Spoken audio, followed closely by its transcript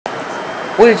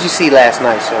What did you see last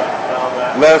night, sir?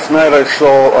 Last night I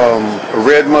saw a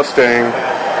red Mustang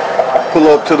pull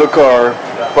up to the car,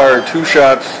 fired 2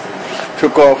 shots,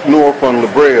 took off north on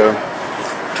La Brea,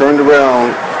 turned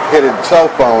around, headed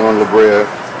southbound on La Brea,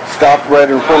 stopped right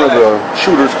in front of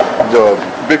the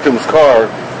victim's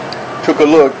car, took a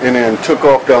look, and then took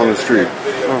off down the street.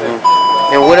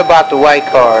 And what about the white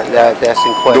car that's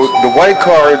in question? The white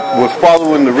car was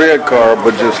following the red car,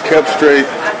 but just kept straight,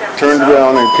 turned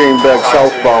around, and came back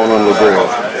southbound on La Brea.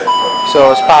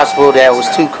 So it's possible there was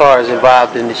 2 cars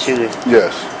involved in the shooting?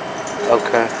 Yes.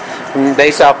 Okay. And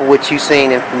based off of what you've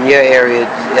seen from your area,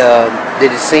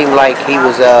 did it seem like he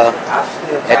was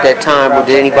at that time? Was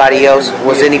anybody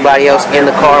else in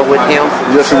the car with him?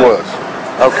 Yes, it was.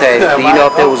 Okay. Do you know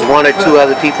if there was 1 or 2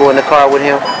 other people in the car with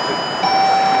him?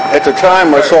 At the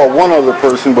time, I saw 1 other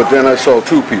person, but then I saw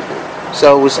 2 people.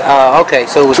 So it was okay.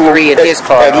 So it was 3 in his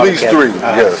car. At least 3.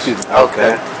 Yes.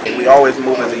 Okay. We always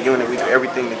move as a unit. We do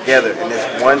everything together. And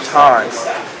there's one time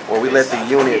where we let the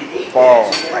unit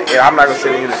fall. Like, I'm not gonna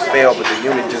say the unit failed, but the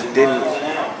unit just didn't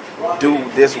do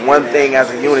this one thing as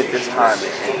a unit this time.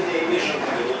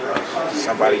 And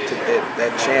somebody took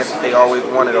that chance that they always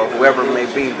wanted, or whoever it may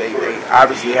be. They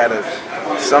obviously had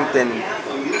something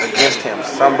against him.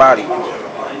 Somebody.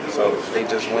 So they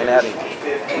just went at it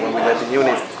when we let the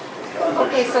unit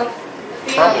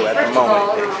crumble at the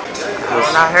moment.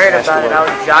 When I heard about it, I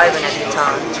was driving at the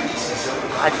time.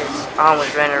 I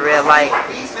almost ran a red light.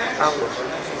 It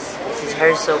just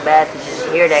hurt so bad to just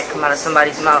hear that come out of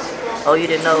somebody's mouth. Oh, you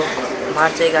didn't know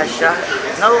Monte got shot?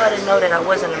 No, I didn't know that. I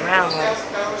wasn't around.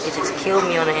 It just killed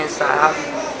me on the inside.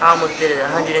 I almost did it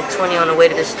 120 on the way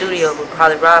to the studio, but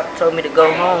probably Rob told me to go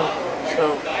home.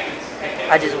 So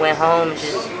I just went home and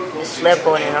just slept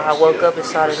on it. I woke up and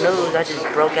saw the news. I just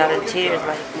broke out in tears.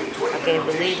 Like, I can't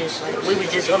believe this. Like, we were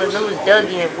just on the news, dug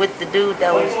in with the dude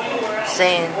that was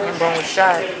saying him was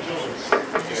shot.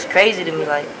 It's just crazy to me.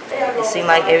 Like, it seemed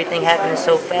like everything happened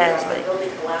so fast. Like,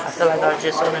 I feel like I was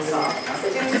just on the news.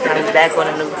 I was back on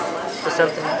the news for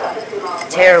something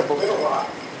terrible.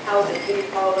 I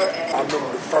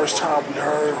remember the first time we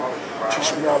heard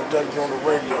Teach Me How to Duck on the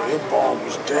radio. N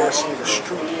was dancing in the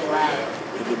street.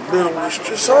 In the middle of the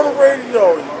street, it's on the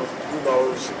radio. You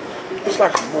know, it's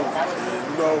like a movie, man.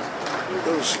 You know, it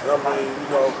was. I mean, you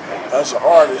know, as an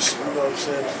artist, you know what I'm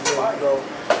saying.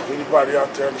 If anybody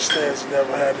out there understands and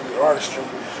never had any artistry,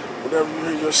 whenever you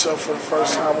hear yourself for the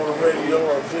first time on the radio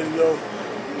or video,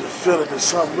 the feeling is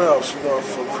something else. You know,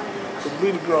 for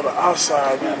me to be on the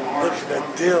outside, looking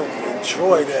at them,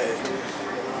 enjoy that.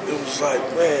 It was like,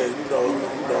 man, you know,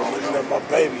 looking at my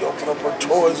baby open up her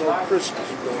toys on Christmas,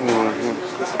 you know,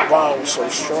 because the bond was so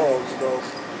strong, you know.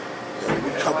 And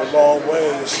we come a long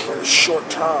ways in a short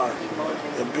time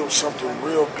and built something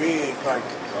real big. Like,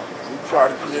 we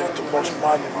probably created the most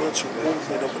monumental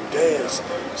movement of a dance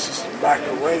since the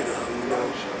Macarena, you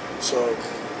know. So,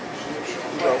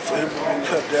 you know, for him to be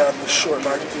cut down this short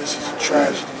like this is a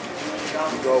tragedy.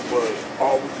 You know, but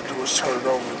all we can do is turn it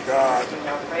over to God, you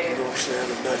know what I'm saying,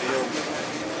 and let Him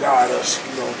guide us,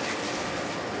 you know,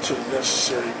 to the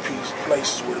necessary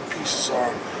places where the pieces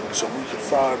are, so we can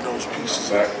find those pieces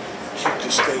and keep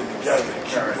this thing together and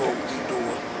keep doing what we're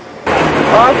doing.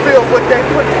 I feel what they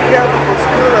put together was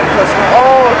good because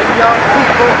all the young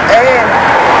people and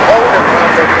older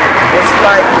people was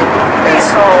like they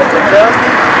saw the duck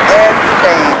and the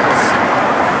dance.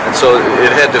 And so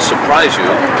it had to surprise you,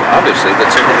 obviously, that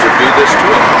someone would do this to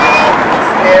him.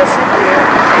 Yes, it did.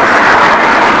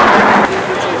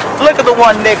 Look at the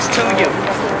one next to you.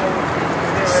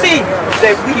 See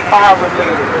that we are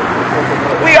related.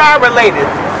 We are related.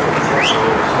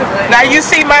 Now you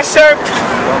see my shirt?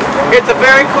 It's a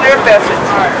very clear message.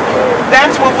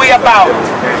 That's what we're about.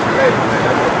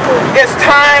 It's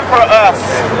time for us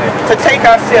to take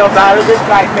ourselves out of this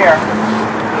nightmare.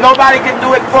 Nobody can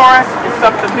do it for us. It's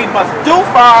something we must do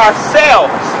for ourselves.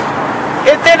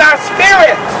 It's in our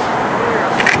spirit.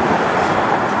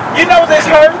 You know this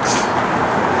hurts.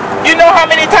 You know how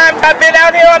many times I've been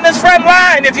out here on this front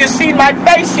line. If you see my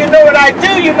face, you know what I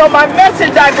do. You know my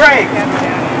message I bring.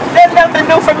 There's nothing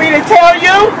new for me to tell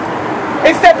you,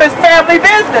 except it's family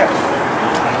business.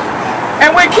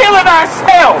 And we're killing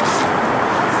ourselves.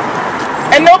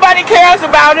 And nobody cares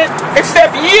about it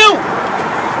except you.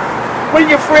 When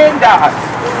your friend dies.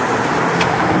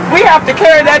 We have to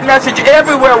carry that message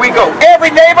everywhere we go.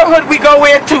 Every neighborhood we go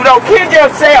into, don't kid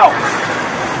yourself.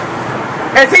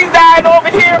 As he's dying over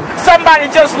here,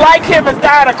 somebody just like him is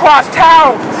dying across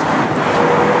towns.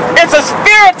 It's a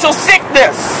spiritual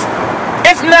sickness.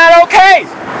 It's not okay.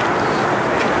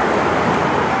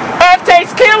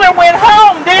 Monte's killer went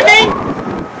home, didn't he?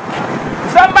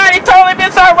 Somebody told him his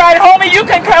all right, homie. You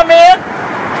can come in.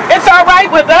 It's all right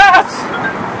with us.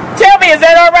 Tell me, is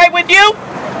that all right with you?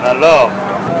 Hello.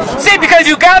 See, because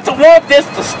you got to want this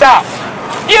to stop.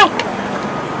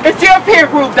 It's your peer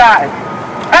group dying.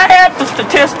 I have the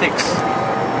statistics.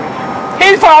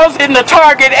 He falls in the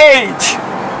target age.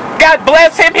 God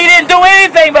bless him, he didn't do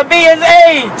anything but be his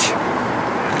age.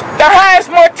 The highest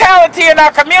mortality in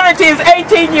our community is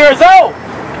 18 years old.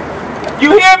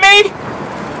 You hear me?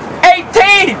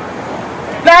 18.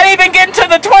 Not even getting to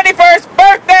the 21st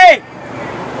birthday.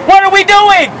 What are we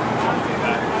doing?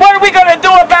 What are we going to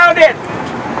do about it?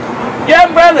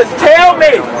 Young brothers, tell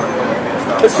me.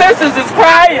 The sisters is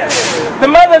crying. The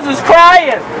mothers is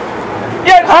crying.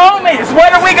 Young homies, what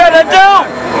are we going to do?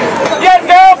 Young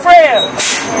girlfriends,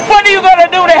 what are you going to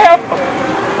do to help them?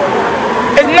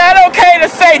 It's not okay to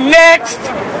say next.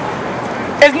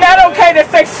 It's not okay to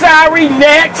say sorry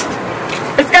next.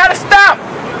 It's got to stop.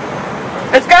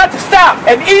 It's got to stop.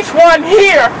 And each one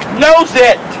here knows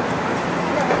it.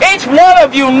 Each one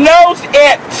of you knows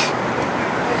it.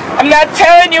 I'm not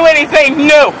telling you anything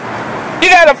new. You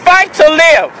got to fight to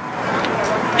live.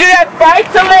 You got to fight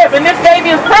to live. And this baby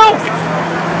is proof.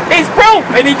 He's proof.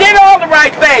 And he did all the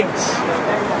right things.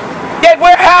 Yet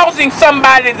we're housing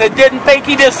somebody that didn't think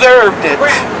he deserved it.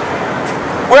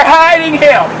 We're hiding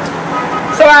him.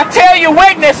 So I tell you,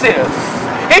 witnesses,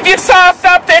 if you saw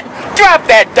something, drop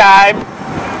that dime.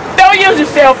 Don't use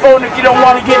your cell phone if you don't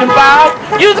want to get involved.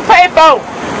 Use a payphone.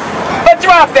 But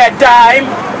drop that dime.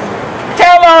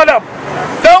 Tell on them.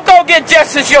 Don't go get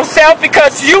justice yourself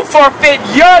because you forfeit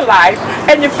your life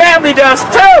and your family does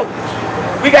too.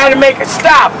 We got to make it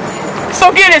stop.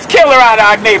 So get his killer out of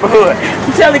our neighborhood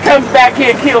until he comes back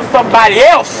here and kills somebody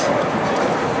else.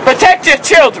 Protect your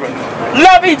children.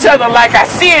 Love each other like I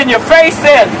see in your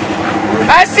faces.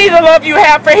 I see the love you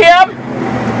have for him.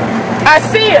 I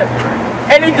see it.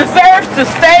 And he deserves to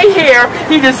stay here.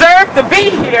 He deserves to be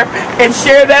here and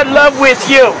share that love with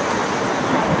you.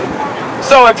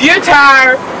 So if you're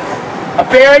tired of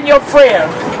burying your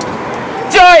friends,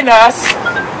 join us.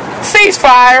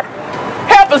 Ceasefire.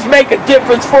 Help us make a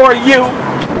difference for you,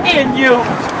 in you.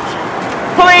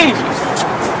 Please,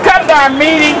 come to our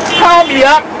meeting, call me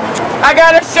up. I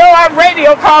got a show on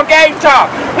radio called Game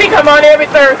Talk. We come on every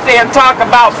Thursday and talk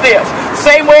about this.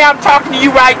 Same way I'm talking to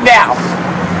you right now.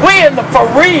 We in the for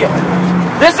real.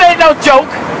 This ain't no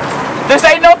joke. This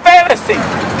ain't no fantasy.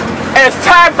 And it's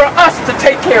time for us to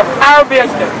take care of our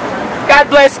business.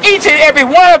 God bless each and every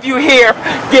one of you here.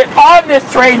 Get on this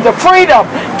train to freedom.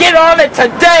 Get on it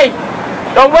today.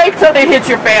 Don't wait till it hits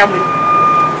your family.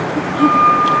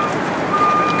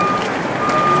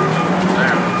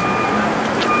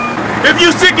 If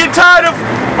you sick and tired of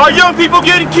our young people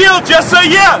getting killed, just say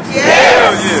yes. Yes.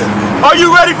 Yeah. Are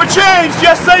you ready for change?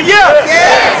 Just say yes.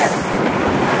 Yes.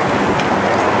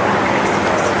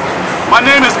 My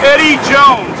name is Eddie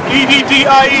Jones,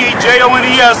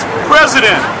 EDDIEJONES,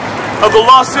 President of the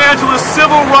Los Angeles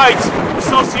Civil Rights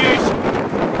Association.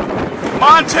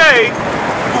 Monte,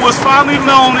 who was fondly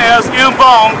known as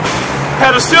M-Bone,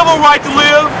 had a civil right to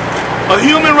live, a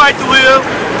human right to live,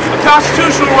 a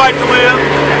constitutional right to live,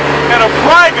 and a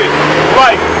private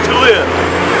right to live.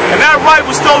 And that right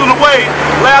was stolen away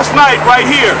last night right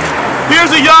here.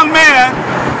 Here's a young man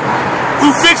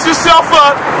who fixed himself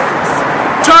up,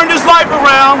 turned his life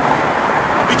around,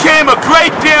 became a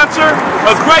great dancer,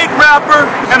 a great rapper,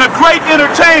 and a great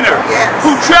entertainer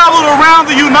who traveled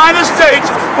around the United States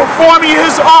performing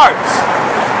his arts.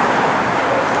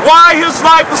 Why his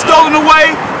life was stolen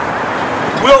away?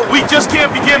 Well, we just can't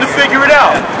begin to figure it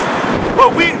out.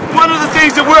 But one of the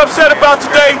things that we're upset about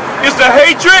today is the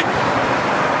hatred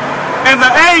and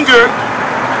the anger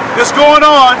that's going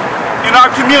on in our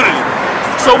community.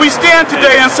 So we stand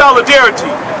today in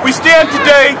solidarity. We stand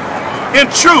today in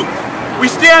truth. We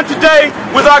stand today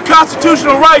with our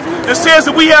constitutional right that says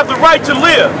that we have the right to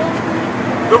live,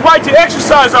 the right to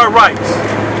exercise our rights.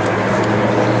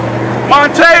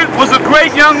 Monte was a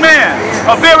great young man,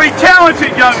 a very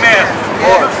talented young man.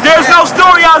 There's no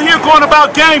story out here going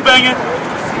about gangbanging.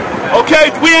 Okay,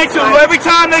 we ain't every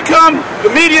time they come,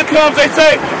 the media comes, they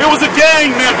say it was a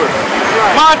gang member.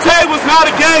 Monte was not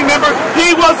a gang member,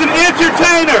 he was an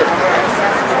entertainer.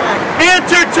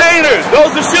 Entertainers,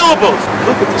 those are syllables.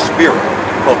 Look at the spirit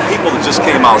of people that just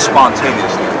came out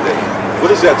spontaneously today. What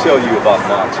does that tell you about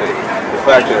Monte? The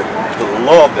fact that the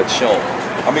love that's shown.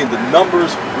 I mean, the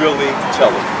numbers really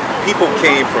tell it. People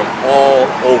came from all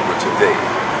over today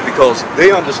because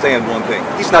they understand one thing.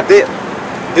 He's not dead.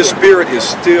 His spirit is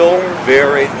still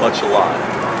very much alive.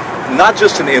 Not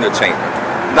just an entertainer,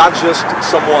 not just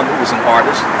someone who was an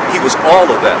artist. He was all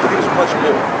of that, but he was much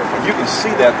more. And you can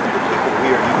see that from the people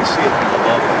here. You can see it from the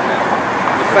love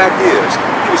fact is,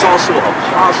 he was also a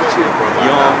positive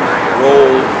young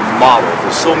role model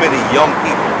for so many young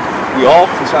people. We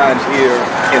oftentimes hear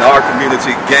in our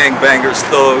community gangbangers,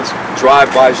 thugs,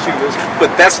 drive-by shooters, but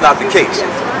that's not the case,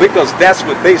 because that's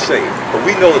what they say. But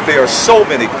we know that there are so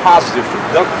many positive,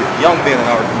 productive young men in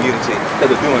our community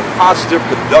that are doing positive,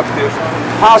 productive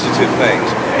things.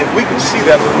 And we can see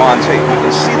that with Monte. We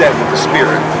can see that with the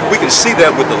spirit. We can see that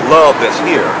with the love that's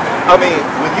here. I mean,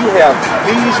 when you have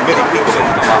these many people that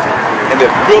come out and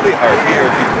that really are here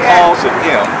because of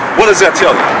him, what does that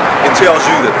tell you? It tells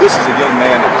you that this is a young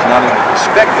man that was not only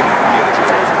respected in the community,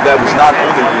 that was not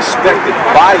only respected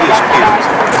by his peers,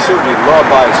 and certainly loved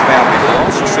by his family, but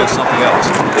also said something else,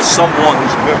 that someone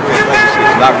whose memory and legacy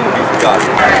is not going to be forgotten.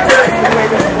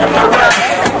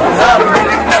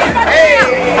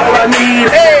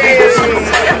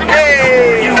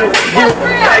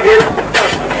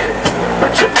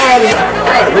 Get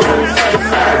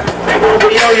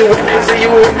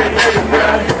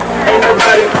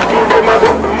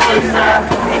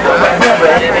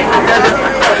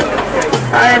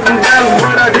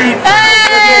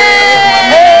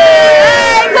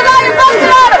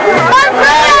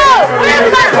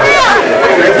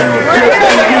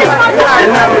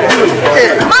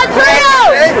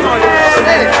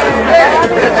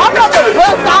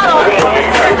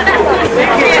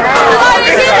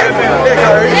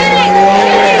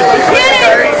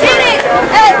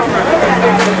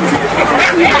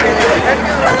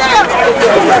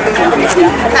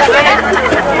it!